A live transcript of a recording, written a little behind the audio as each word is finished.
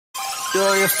Do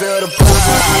you feel the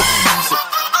vibes?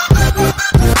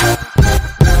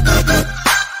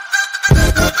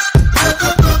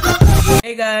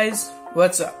 Hey guys,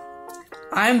 what's up?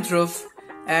 I'm Dhruv,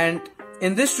 and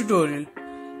in this tutorial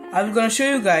I'm gonna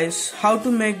show you guys how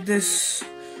to make this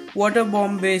water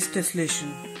bomb based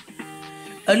tessellation.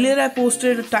 Earlier I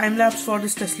posted a time lapse for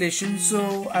this tessellation,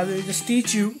 so I will just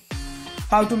teach you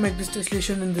how to make this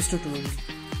tessellation in this tutorial.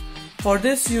 For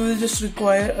this you will just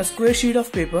require a square sheet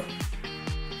of paper,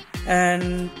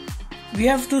 and we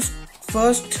have to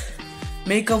first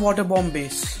make a water bomb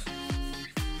base.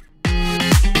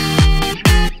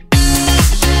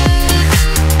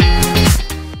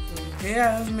 Here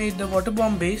I have made the water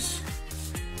bomb base.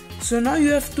 So now you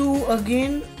have to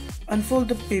again unfold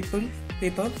the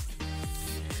paper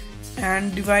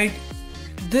and divide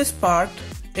this part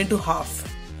into half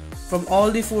from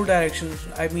all the four directions.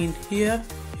 I mean here,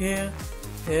 here,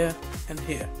 here and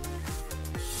here.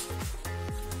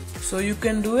 So you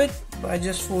can do it by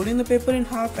just folding the paper in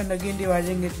half and again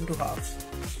dividing it into halves.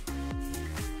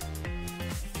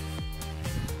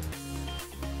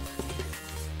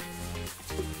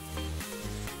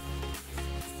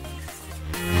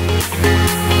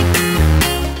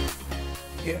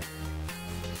 Here.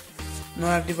 Now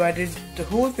I have divided the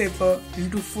whole paper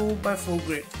into 4x4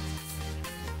 grid.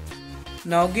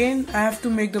 Now again I have to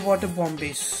make the water bomb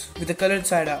base with the colored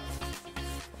side up.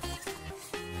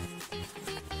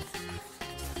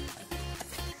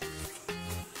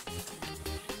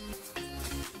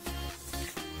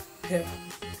 Here.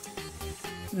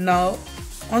 Now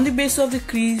on the base of the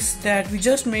crease that we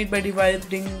just made by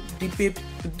dividing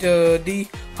the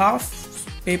half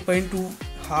paper into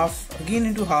half, again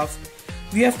into half,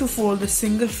 we have to fold the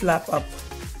single flap up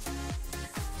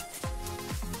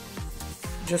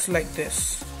just like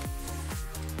this.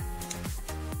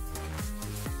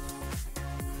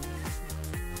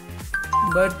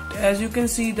 But as you can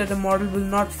see that the model will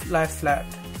not lie flat,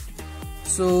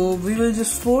 so we will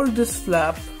just fold this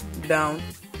flap down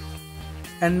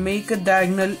and make a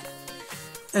diagonal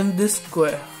in this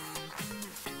square.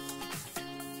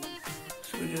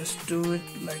 So just do it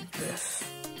like this.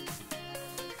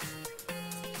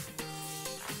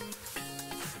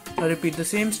 Now repeat the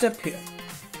same step here.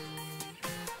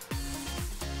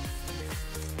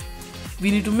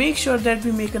 We need to make sure that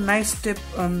we make a nice tip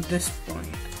on this point.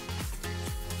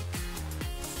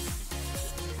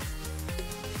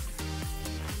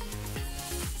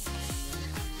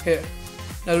 Here.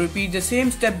 Now repeat the same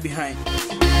step behind. We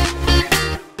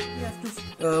have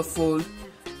to fold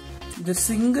the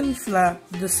single flap,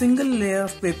 the single layer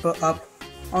of paper up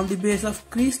on the base of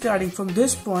crease starting from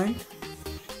this point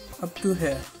up to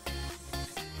here.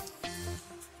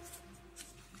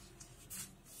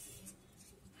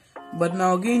 But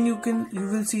now again you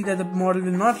will see that the model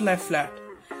will not lie flat.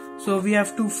 So we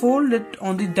have to fold it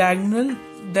on the diagonal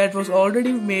that was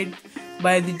already made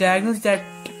by the diagonals that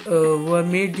were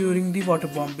made during the water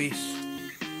bomb base.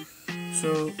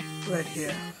 So right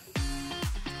here.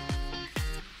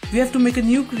 We have to make a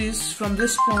new crease from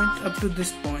this point up to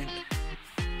this point.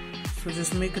 So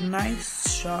just make a nice,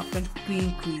 sharp and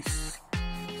clean crease.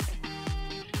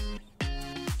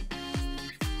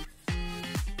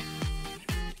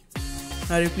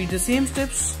 Now repeat the same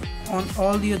steps on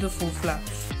all the other four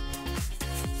flaps.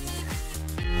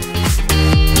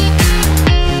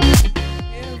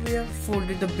 Here we have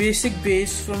folded the basic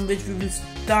base from which we will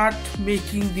start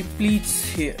making the pleats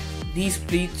here. These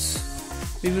pleats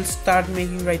we will start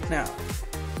making right now.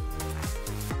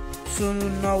 So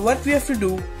now what we have to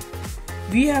do,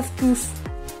 we have to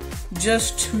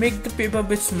just make the paper a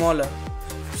bit smaller.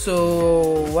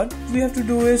 So what we have to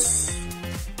do is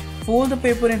fold the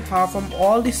paper in half from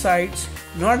all the sides,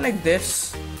 not like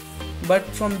this, but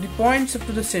from the points up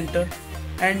to the center,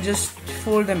 and just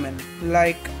fold them in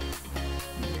like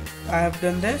I have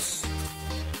done this.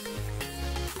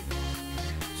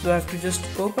 So I have to just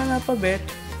open up a bit,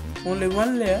 only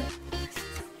one layer,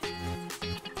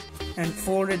 and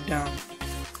fold it down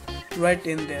right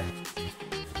in there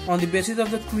on the basis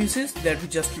of the creases that we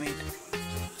just made.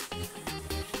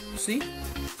 See?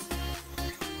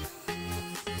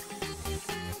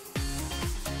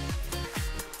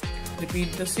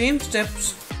 Repeat the same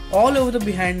steps all over the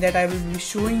behind that I will be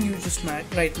showing you just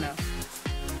right now.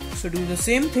 So do the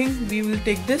same thing. We will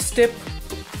take this step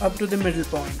up to the middle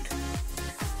point.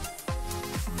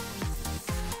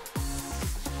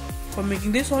 For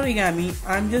making this origami,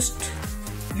 I'm just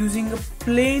using a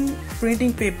plain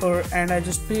printing paper and I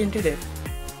just painted it.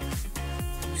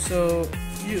 So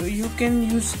you can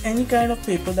use any kind of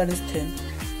paper that is thin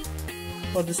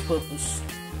for this purpose.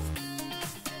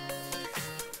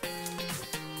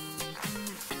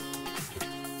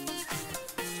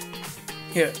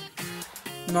 Here.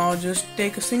 Now just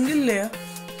take a single layer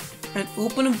and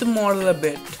open up the model a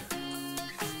bit.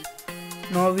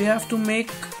 Now we have to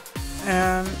make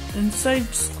an inside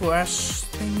squash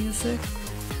thing, you say,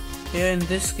 here in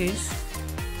this case,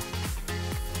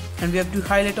 and we have to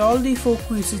highlight all the 4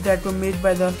 creases that were made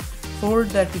by the fold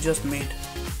that we just made.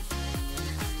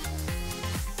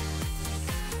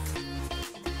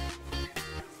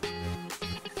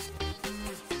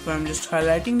 So I'm just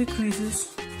highlighting the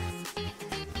creases,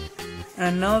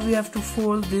 and now we have to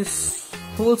fold this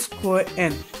whole square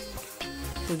in.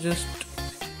 So just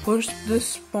push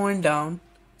this point down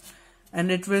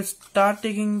and it will start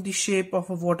taking the shape of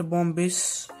a water bomb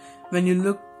base when you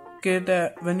look at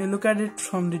it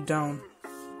from the down.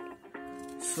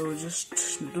 So just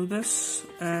do this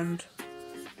and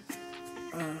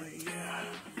yeah.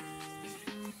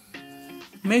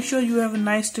 Make sure you have a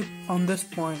nice tip on this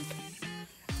point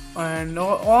and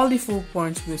all the 4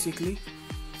 points basically.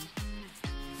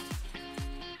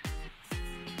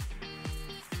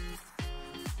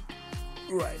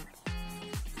 Right.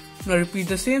 Now repeat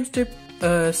the same step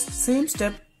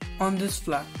on this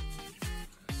flap.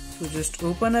 So just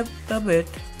open up a bit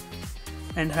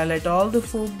and highlight all the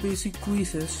 4 basic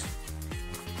creases.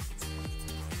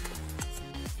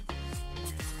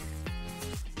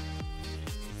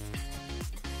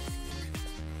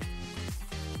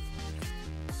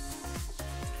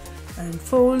 And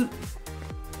fold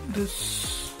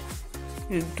this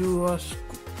into a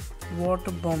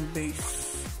water bomb base.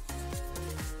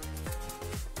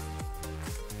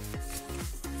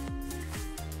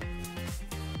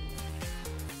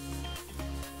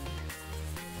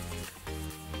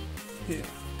 Here.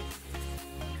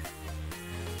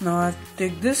 Now I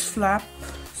take this flap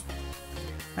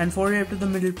and fold it up to the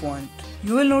middle point.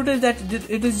 You will notice that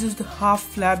it is just the half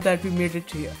flap that we made it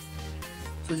here.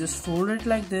 So just fold it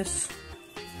like this,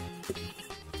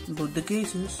 both the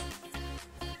cases,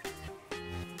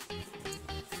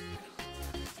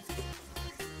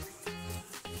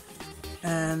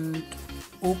 and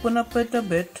open up it a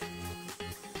bit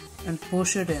and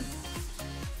push it in.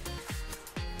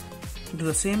 Do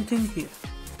the same thing here.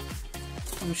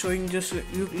 I'm showing, just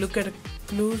you look at a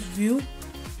close view.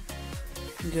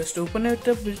 Just open it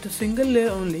up with a single layer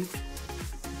only.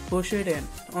 Push it in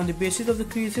on the basis of the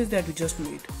creases that we just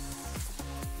made.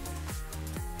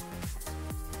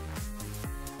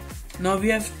 Now we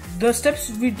have the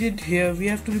steps we did here. We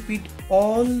have to repeat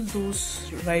all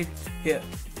those right here.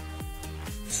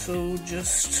 So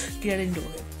just get into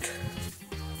it.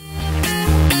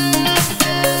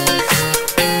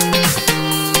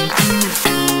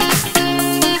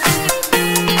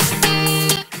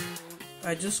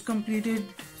 I just completed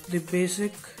the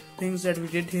basic things that we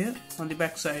did here on the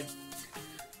back side.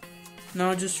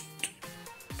 Now just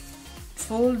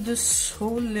fold this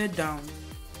whole layer down.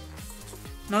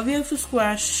 Now we have to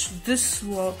squash this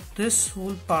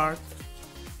whole part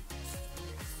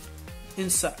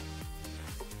inside.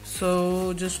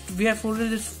 So just we have folded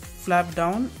this flap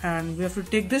down and we have to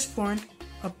take this point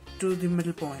up to the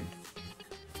middle point.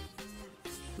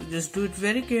 So just do it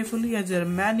very carefully as there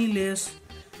are many layers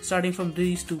starting from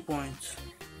these 2 points.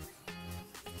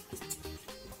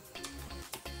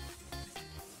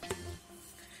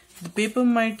 The paper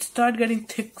might start getting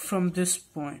thick from this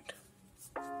point.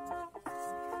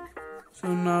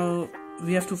 So now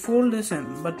we have to fold this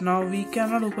in, but now we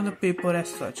cannot open the paper as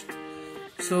such.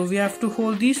 So we have to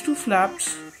hold these 2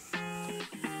 flaps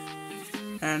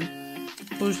and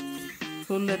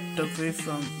pull it away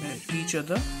from each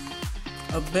other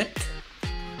a bit,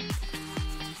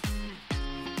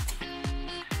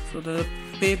 so the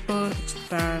paper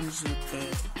expands a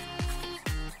bit.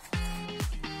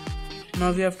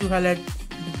 Now we have to highlight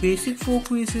the basic 4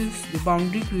 creases, the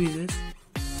boundary creases.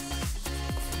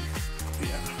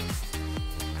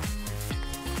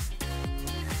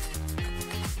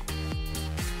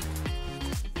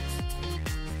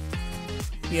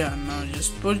 Yeah, now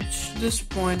just push this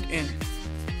point in.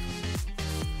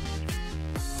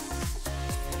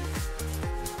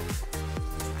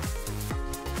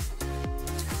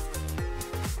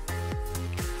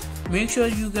 Make sure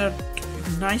you get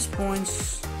nice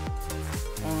points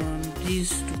on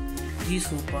these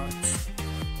 4 parts.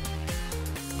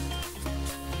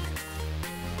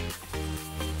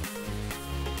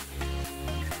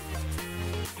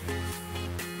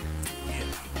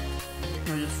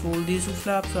 Now just fold these 2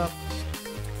 flaps up.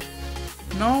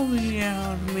 Now we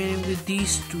are remaining with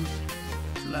these 2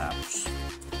 flaps.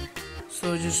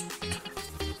 So just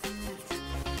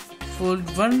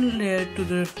fold 1 layer to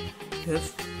the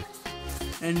left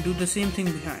and do the same thing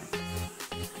behind.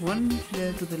 1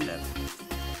 layer to the left.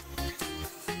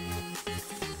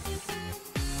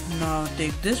 Now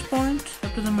take this point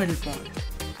up to the middle point.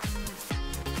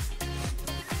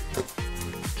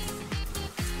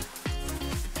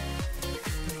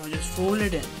 Now just fold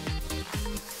it in.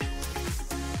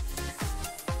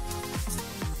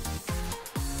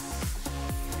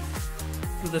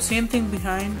 Do the same thing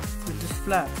behind with this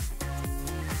flap.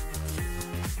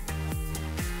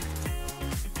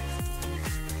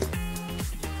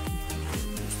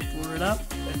 Just pull it up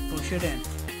and push it in.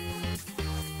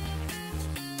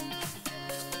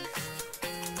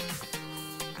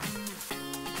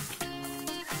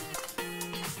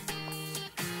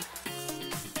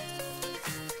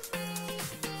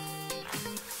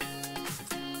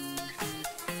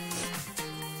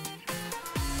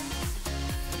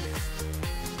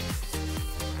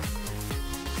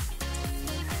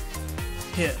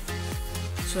 Here.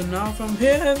 So now from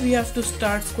here we have to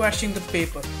start squashing the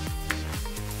paper.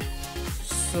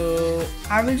 So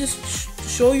I will just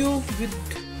show you with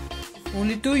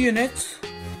only 2 units,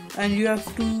 and you have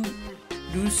to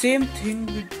do the same thing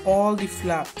with all the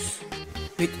flaps,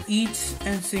 with each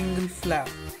and single flap,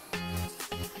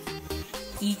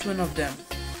 each one of them.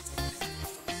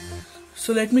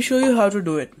 So let me show you how to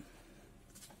do it.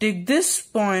 Take this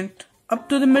point up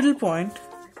to the middle point.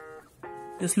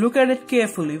 Just look at it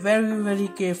carefully, very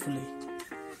carefully,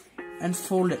 and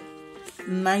fold it.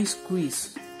 Nice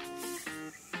squeeze.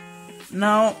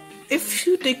 Now, if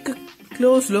you take a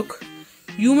close look,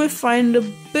 you may find a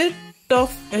bit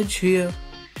of edge here.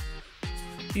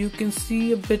 You can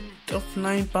see a bit of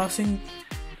line passing.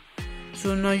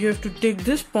 So now you have to take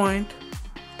this point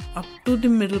up to the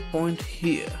middle point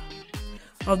here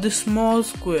of the small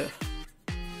square.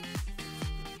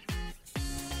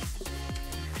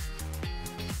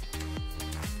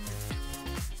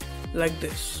 Like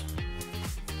this.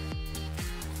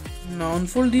 Now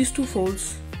unfold these 2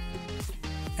 folds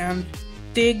and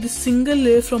take the single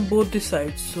layer from both the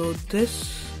sides. So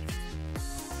this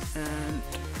and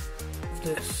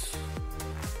this.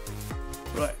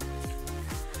 Right.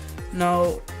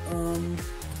 Now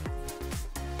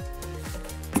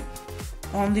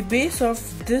on the base of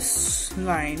this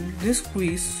line, this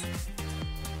squeeze,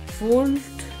 fold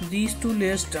these 2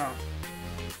 layers down.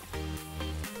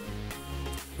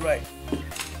 Right,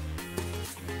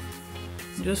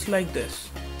 just like this,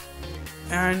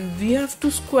 and we have to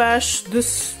squash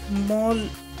this small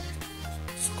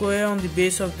square on the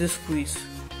base of this squeeze.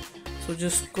 So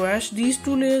just squash these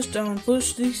 2 layers down,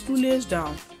 push these 2 layers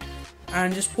down,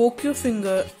 and just poke your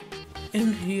finger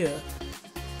in here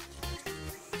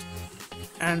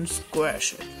and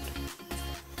squash it.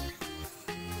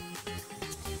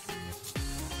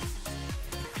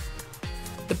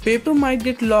 The paper might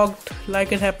get locked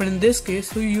like it happened in this case,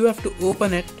 so you have to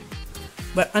open it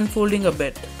by unfolding a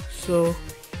bit. So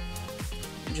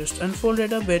just unfold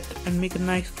it a bit and make a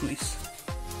nice squeeze.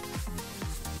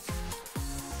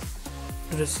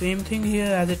 Do the same thing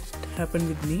here as it happened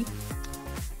with me.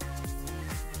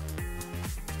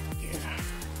 Yeah.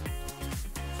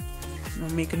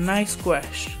 Now make a nice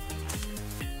squash.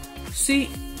 See,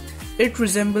 it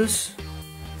resembles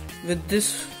with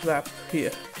this flap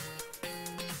here.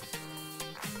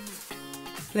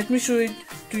 Let me show it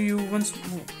to you once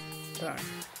more time.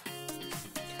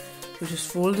 So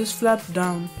just fold this flap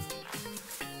down,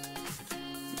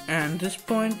 and this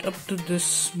point up to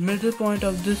this middle point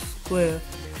of this square.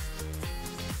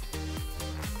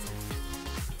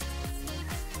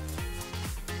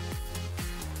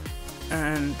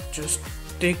 And just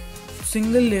take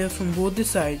single layer from both the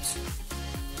sides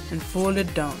and fold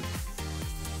it down.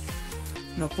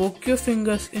 Now poke your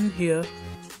fingers in here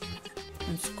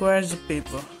and squash the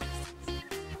paper.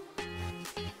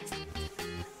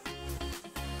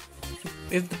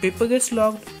 If the paper gets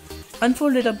locked,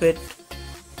 unfold it a bit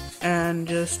and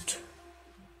just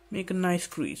make a nice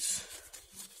crease.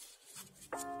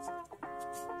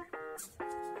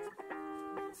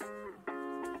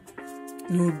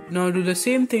 Now do the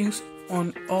same things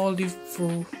on all the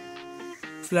 4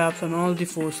 flaps on all the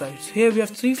 4 sides. Here we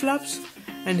have 3 flaps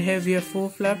and here we have 4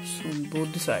 flaps on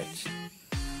both the sides.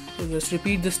 So just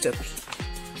repeat the steps.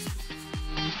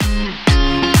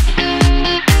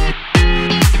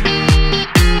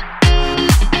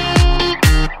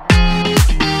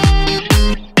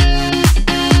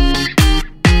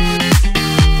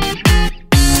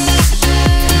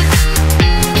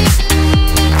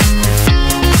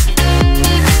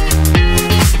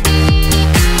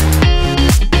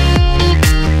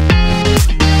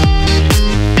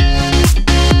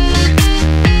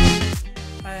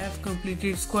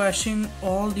 Squashing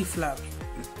all the flaps.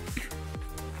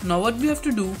 Now what we have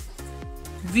to do,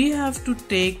 we have to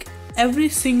take every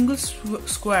single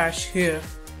squash here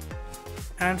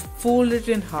and fold it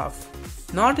in half.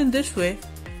 Not in this way,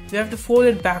 we have to fold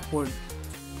it backward.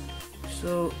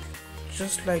 So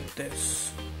just like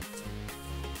this.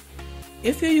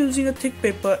 If you're using a thick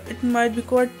paper, it might be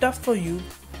quite tough for you,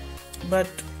 but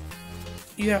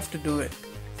you have to do it.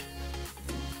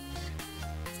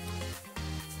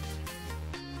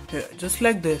 Here, just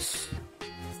like this.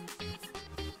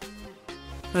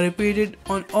 Now repeat it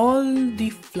on all the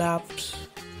flaps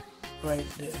right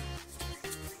there.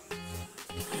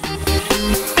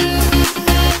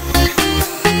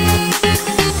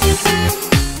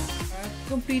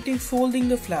 Completing folding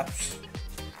the flaps.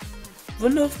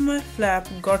 One of my flap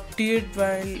got teared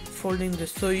while folding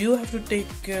this, so you have to take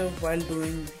care while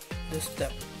doing this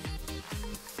step.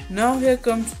 Now here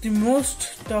comes the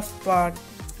most tough part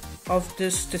of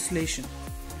this tessellation.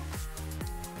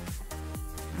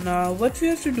 Now what we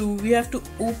have to do, we have to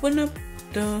open up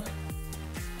the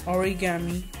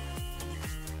origami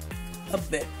a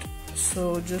bit.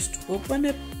 So just open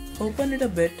it a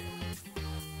bit,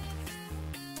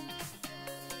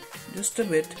 just a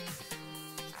bit,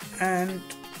 and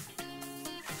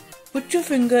put your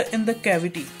finger in the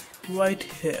cavity right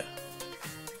here.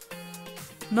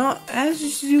 Now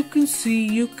as you can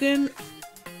see,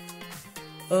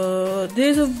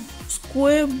 there's a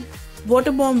square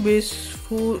water bomb base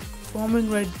forming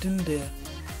right in there.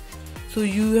 So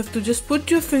you have to just put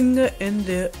your finger in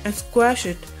there and squash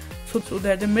it so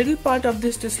that the middle part of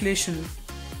this tessellation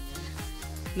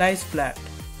lies flat.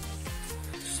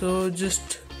 So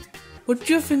just put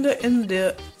your finger in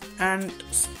there and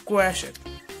squash it.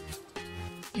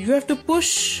 You have to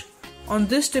push on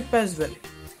this tip as well,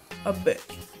 a bit.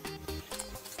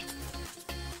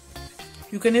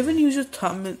 You can even use your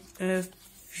thumb if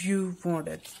you want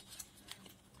it.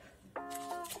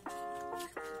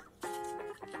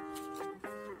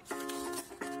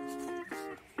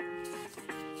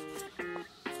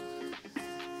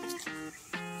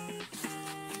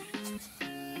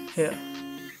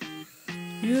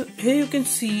 Here you can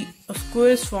see a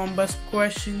square is formed by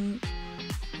squashing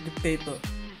the paper.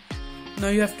 Now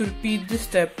you have to repeat this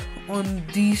step on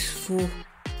these 4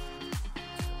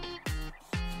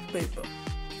 paper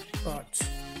parts.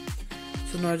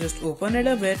 So now just open it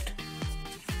a bit,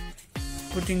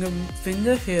 putting a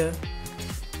finger here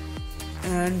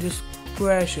and just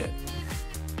squash it.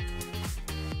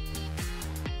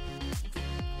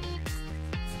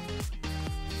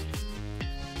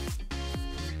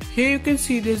 Here you can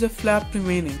see there's a flap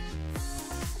remaining,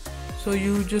 so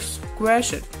you just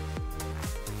squash it.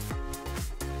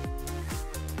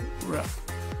 Right.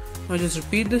 Now just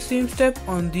repeat the same step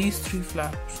on these 3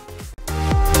 flaps.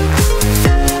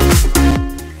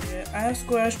 Yeah, I have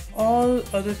squashed all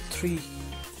other 3.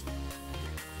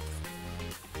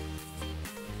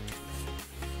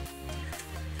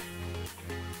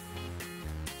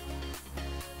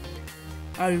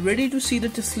 Are you ready to see the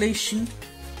tessellation?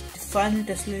 Final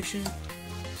tessellation.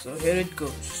 So here it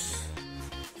goes.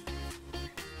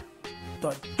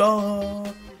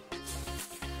 Ta-da!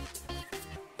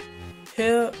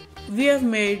 Here we have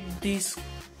made this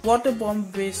water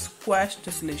bomb based squash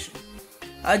tessellation.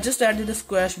 I just added a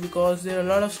squash because there are a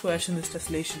lot of squash in this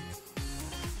tessellation.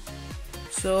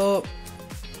 So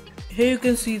here you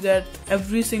can see that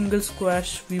every single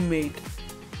squash we made.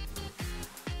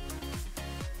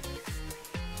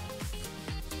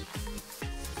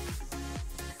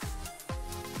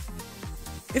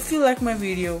 If you like my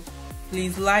video,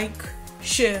 please like,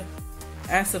 share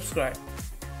and subscribe.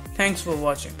 Thanks for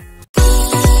watching.